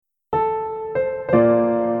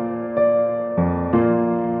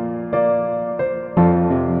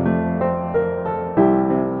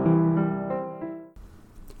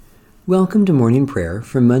Welcome to morning prayer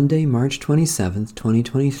for Monday, March 27th,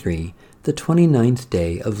 2023, the 29th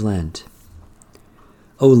day of Lent.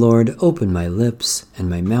 O Lord, open my lips, and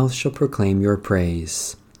my mouth shall proclaim your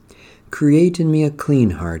praise. Create in me a clean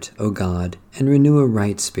heart, O God, and renew a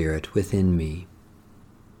right spirit within me.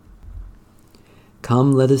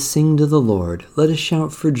 Come, let us sing to the Lord. Let us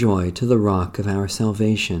shout for joy to the rock of our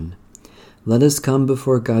salvation. Let us come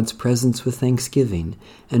before God's presence with thanksgiving,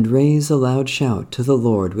 and raise a loud shout to the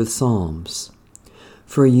Lord with psalms.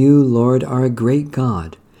 For you, Lord, are a great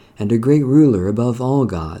God, and a great ruler above all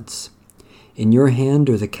gods. In your hand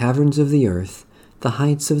are the caverns of the earth, the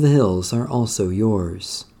heights of the hills are also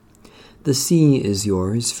yours. The sea is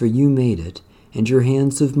yours, for you made it, and your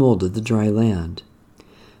hands have molded the dry land.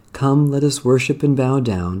 Come, let us worship and bow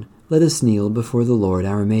down, let us kneel before the Lord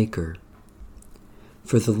our Maker.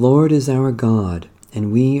 For the Lord is our God,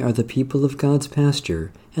 and we are the people of God's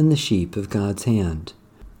pasture and the sheep of God's hand.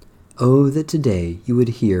 Oh, that today you would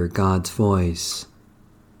hear God's voice.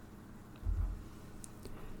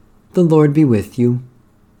 The Lord be with you.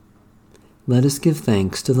 Let us give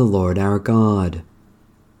thanks to the Lord our God.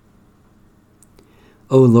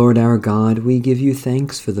 O Lord our God, we give you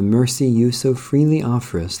thanks for the mercy you so freely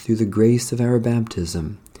offer us through the grace of our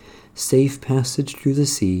baptism, safe passage through the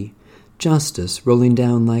sea, justice rolling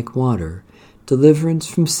down like water, deliverance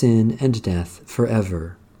from sin and death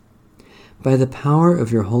forever. By the power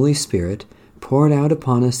of your Holy Spirit, poured out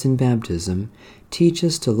upon us in baptism, teach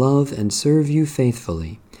us to love and serve you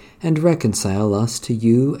faithfully, and reconcile us to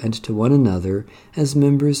you and to one another as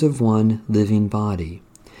members of one living body.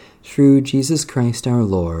 Through Jesus Christ our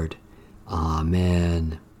Lord.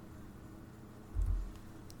 Amen.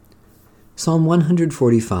 Psalm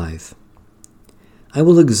 145. I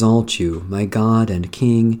will exalt you, my God and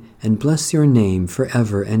King, and bless your name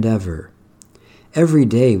forever and ever. Every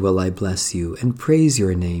day will I bless you and praise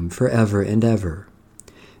your name forever and ever.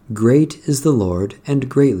 Great is the Lord, and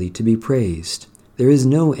greatly to be praised. There is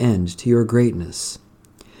no end to your greatness.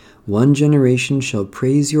 One generation shall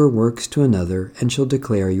praise your works to another, and shall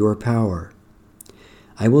declare your power.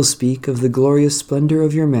 I will speak of the glorious splendor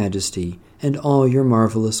of your majesty, and all your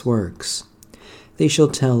marvelous works. They shall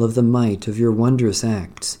tell of the might of your wondrous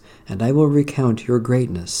acts, and I will recount your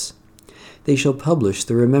greatness. They shall publish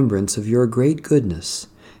the remembrance of your great goodness.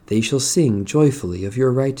 They shall sing joyfully of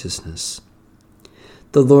your righteousness.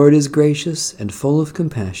 The Lord is gracious and full of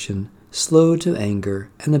compassion, slow to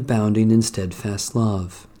anger, and abounding in steadfast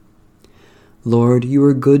love. Lord, you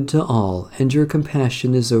are good to all, and your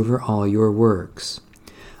compassion is over all your works.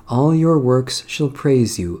 All your works shall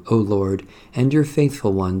praise you, O Lord, and your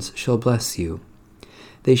faithful ones shall bless you.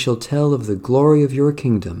 They shall tell of the glory of your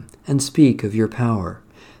kingdom, and speak of your power,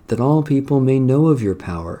 that all people may know of your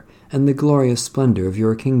power, and the glorious splendor of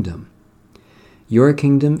your kingdom. Your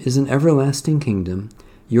kingdom is an everlasting kingdom,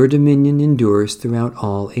 your dominion endures throughout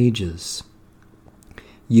all ages.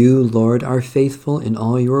 You, Lord, are faithful in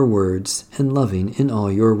all your words, and loving in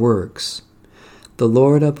all your works. The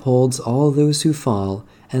Lord upholds all those who fall,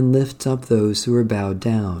 and lifts up those who are bowed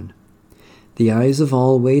down. The eyes of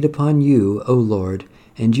all wait upon you, O Lord,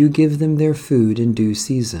 and you give them their food in due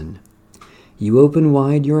season. You open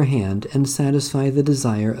wide your hand and satisfy the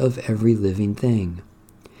desire of every living thing.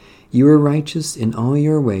 You are righteous in all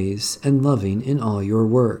your ways and loving in all your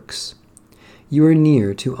works. You are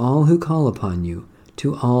near to all who call upon you,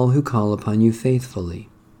 to all who call upon you faithfully.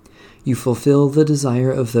 You fulfill the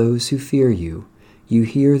desire of those who fear you. You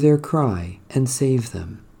hear their cry and save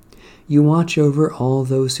them. You watch over all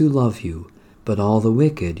those who love you, but all the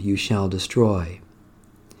wicked you shall destroy.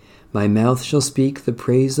 My mouth shall speak the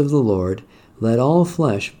praise of the Lord. Let all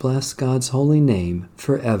flesh bless God's holy name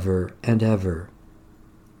forever and ever.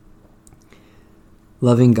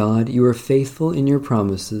 Loving God, you are faithful in your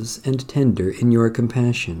promises and tender in your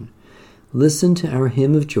compassion. Listen to our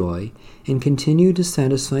hymn of joy and continue to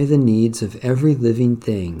satisfy the needs of every living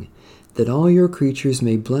thing, that all your creatures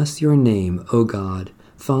may bless your name, O God,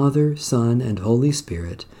 Father, Son, and Holy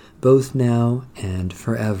Spirit, both now and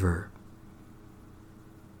forever.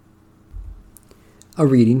 A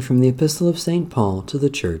reading from the Epistle of St. Paul to the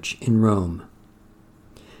Church in Rome.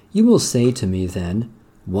 You will say to me then,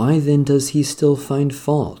 why then does he still find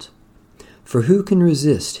fault? For who can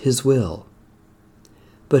resist his will?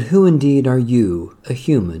 But who indeed are you, a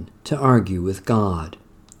human, to argue with God?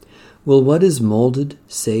 Will what is molded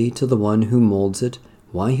say to the one who molds it,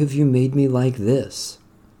 why have you made me like this?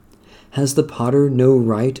 Has the potter no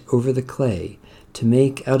right over the clay, to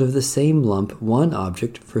make out of the same lump one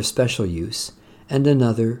object for special use, and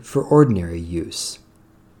another for ordinary use?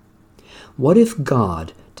 What if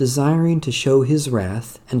God, desiring to show his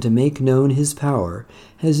wrath and to make known his power,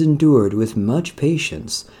 has endured with much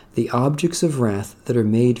patience the objects of wrath that are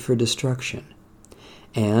made for destruction.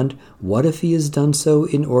 And what if he has done so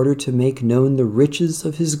in order to make known the riches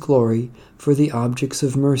of his glory for the objects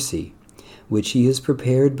of mercy, which he has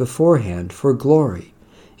prepared beforehand for glory,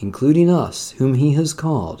 including us whom he has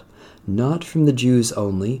called, not from the Jews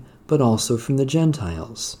only, but also from the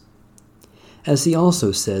Gentiles? As he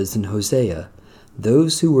also says in Hosea,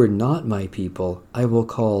 "Those who were not my people I will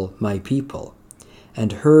call my people,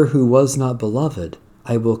 and her who was not beloved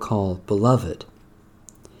I will call beloved."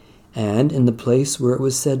 And in the place where it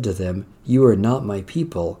was said to them, "You are not my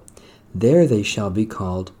people," there they shall be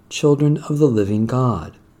called children of the living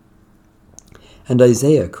God. And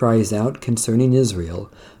Isaiah cries out concerning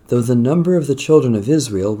Israel, "Though the number of the children of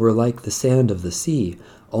Israel were like the sand of the sea,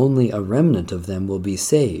 only a remnant of them will be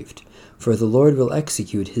saved, for the Lord will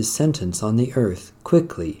execute his sentence on the earth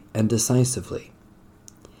quickly and decisively."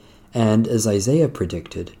 And as Isaiah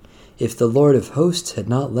predicted, if the Lord of hosts had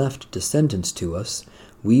not left descendants to us,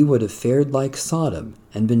 we would have fared like Sodom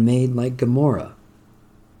and been made like Gomorrah.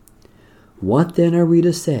 What then are we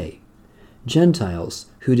to say? Gentiles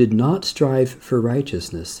who did not strive for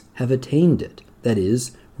righteousness have attained it, that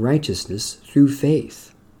is, righteousness through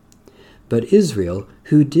faith. But Israel,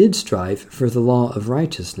 who did strive for the law of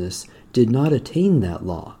righteousness, did not attain that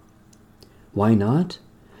law. Why not?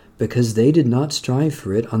 Because they did not strive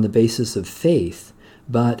for it on the basis of faith,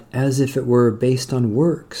 but as if it were based on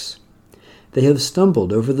works. They have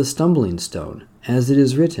stumbled over the stumbling stone, as it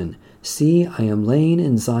is written, "See, I am laying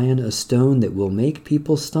in Zion a stone that will make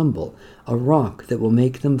people stumble, a rock that will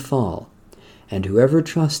make them fall, and whoever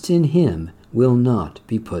trusts in him will not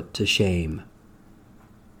be put to shame."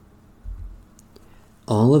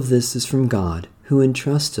 All of this is from God, who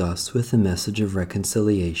entrusts us with the message of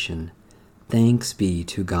reconciliation. Thanks be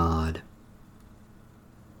to God.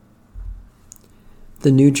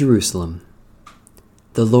 The New Jerusalem.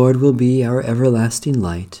 The Lord will be our everlasting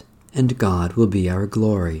light, and God will be our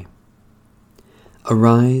glory.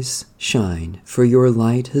 Arise, shine, for your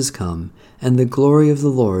light has come, and the glory of the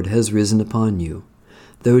Lord has risen upon you.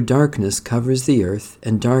 Though darkness covers the earth,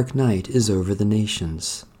 and dark night is over the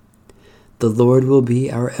nations. The Lord will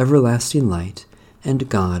be our everlasting light, and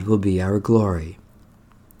God will be our glory.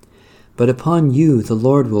 But upon you the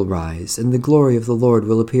Lord will rise, and the glory of the Lord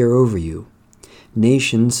will appear over you.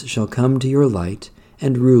 Nations shall come to your light,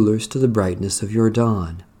 and rulers to the brightness of your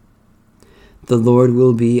dawn. The Lord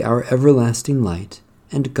will be our everlasting light,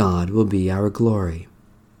 and God will be our glory.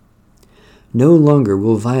 No longer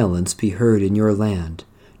will violence be heard in your land,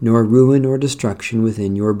 nor ruin or destruction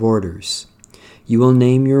within your borders. You will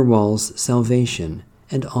name your walls salvation,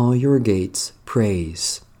 and all your gates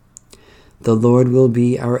praise. The Lord will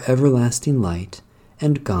be our everlasting light,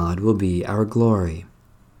 and God will be our glory.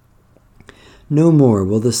 No more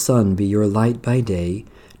will the sun be your light by day,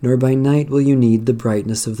 nor by night will you need the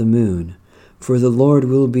brightness of the moon, for the Lord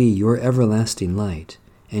will be your everlasting light,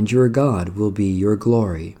 and your God will be your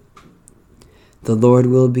glory. The Lord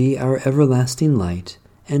will be our everlasting light,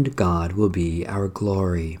 and God will be our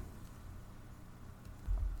glory.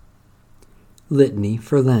 Litany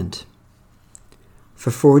for Lent. For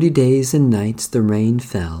 40 days and nights the rain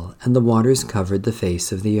fell, and the waters covered the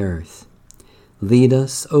face of the earth. Lead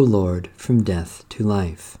us, O Lord, from death to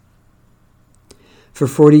life. For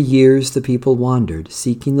 40 years the people wandered,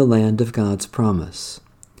 seeking the land of God's promise.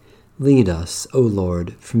 Lead us, O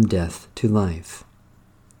Lord, from death to life.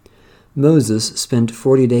 Moses spent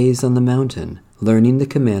 40 days on the mountain, learning the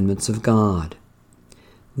commandments of God.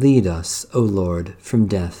 Lead us, O Lord, from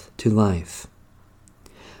death to life.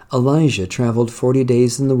 Elijah traveled 40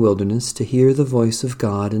 days in the wilderness to hear the voice of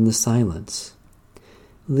God in the silence.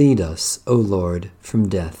 Lead us, O Lord, from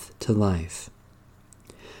death to life.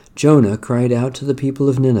 Jonah cried out to the people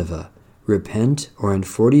of Nineveh, "Repent, or in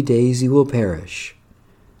 40 days you will perish."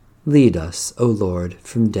 Lead us, O Lord,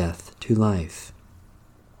 from death to life.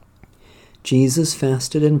 Jesus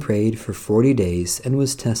fasted and prayed for 40 days and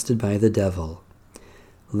was tested by the devil.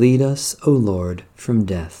 Lead us, O Lord, from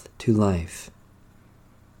death to life.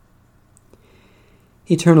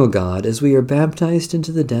 Eternal God, as we are baptized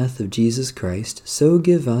into the death of Jesus Christ, so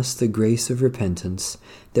give us the grace of repentance,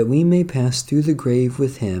 that we may pass through the grave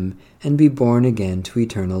with him and be born again to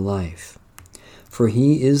eternal life. For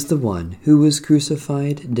he is the one who was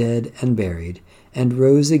crucified, dead, and buried, and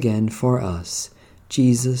rose again for us,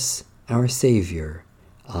 Jesus, our Savior.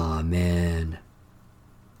 Amen.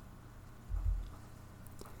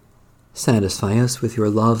 Satisfy us with your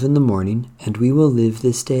love in the morning, and we will live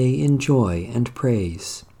this day in joy and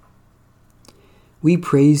praise. We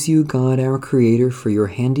praise you, God, our Creator, for your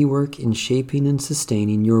handiwork in shaping and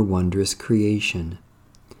sustaining your wondrous creation.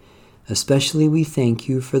 Especially we thank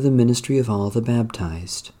you for the ministry of all the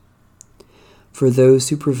baptized, for those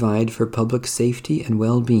who provide for public safety and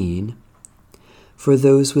well-being, for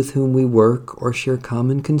those with whom we work or share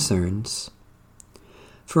common concerns,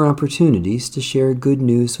 for opportunities to share good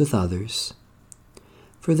news with others,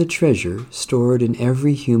 for the treasure stored in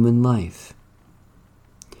every human life.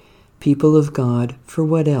 People of God, for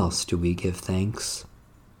what else do we give thanks?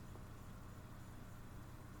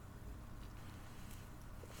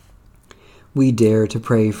 We dare to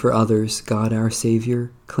pray for others, God our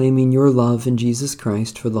Savior, claiming your love in Jesus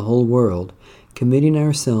Christ for the whole world, committing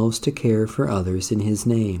ourselves to care for others in his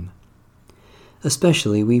name.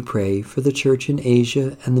 Especially we pray for the Church in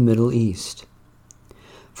Asia and the Middle East,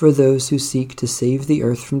 for those who seek to save the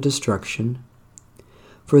earth from destruction,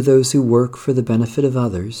 for those who work for the benefit of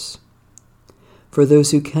others, for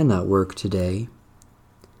those who cannot work today,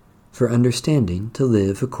 for understanding to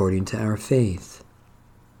live according to our faith.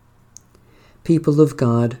 People of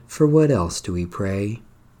God, for what else do we pray?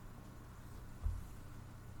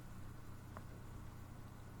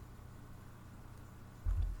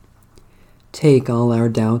 Take all our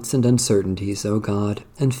doubts and uncertainties, O God,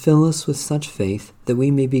 and fill us with such faith that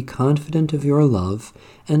we may be confident of your love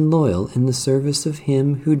and loyal in the service of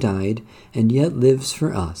him who died and yet lives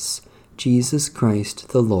for us, Jesus Christ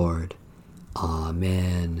the Lord.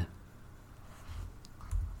 Amen.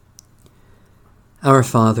 Our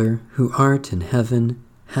Father, who art in heaven,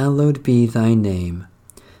 hallowed be thy name.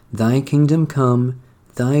 Thy kingdom come,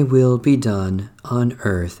 thy will be done, on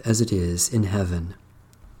earth as it is in heaven.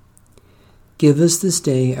 Give us this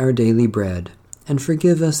day our daily bread, and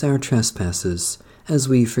forgive us our trespasses, as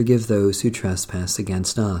we forgive those who trespass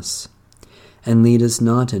against us. And lead us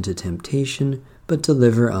not into temptation, but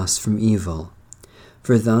deliver us from evil.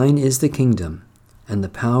 For thine is the kingdom, and the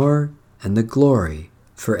power, and the glory,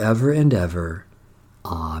 forever and ever.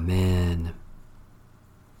 Amen.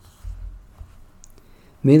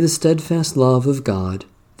 May the steadfast love of God,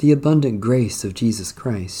 the abundant grace of Jesus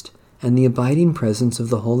Christ, and the abiding presence of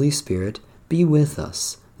the Holy Spirit be with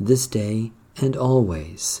us this day and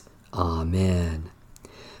always. Amen.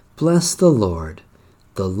 Bless the Lord.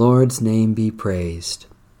 The Lord's name be praised.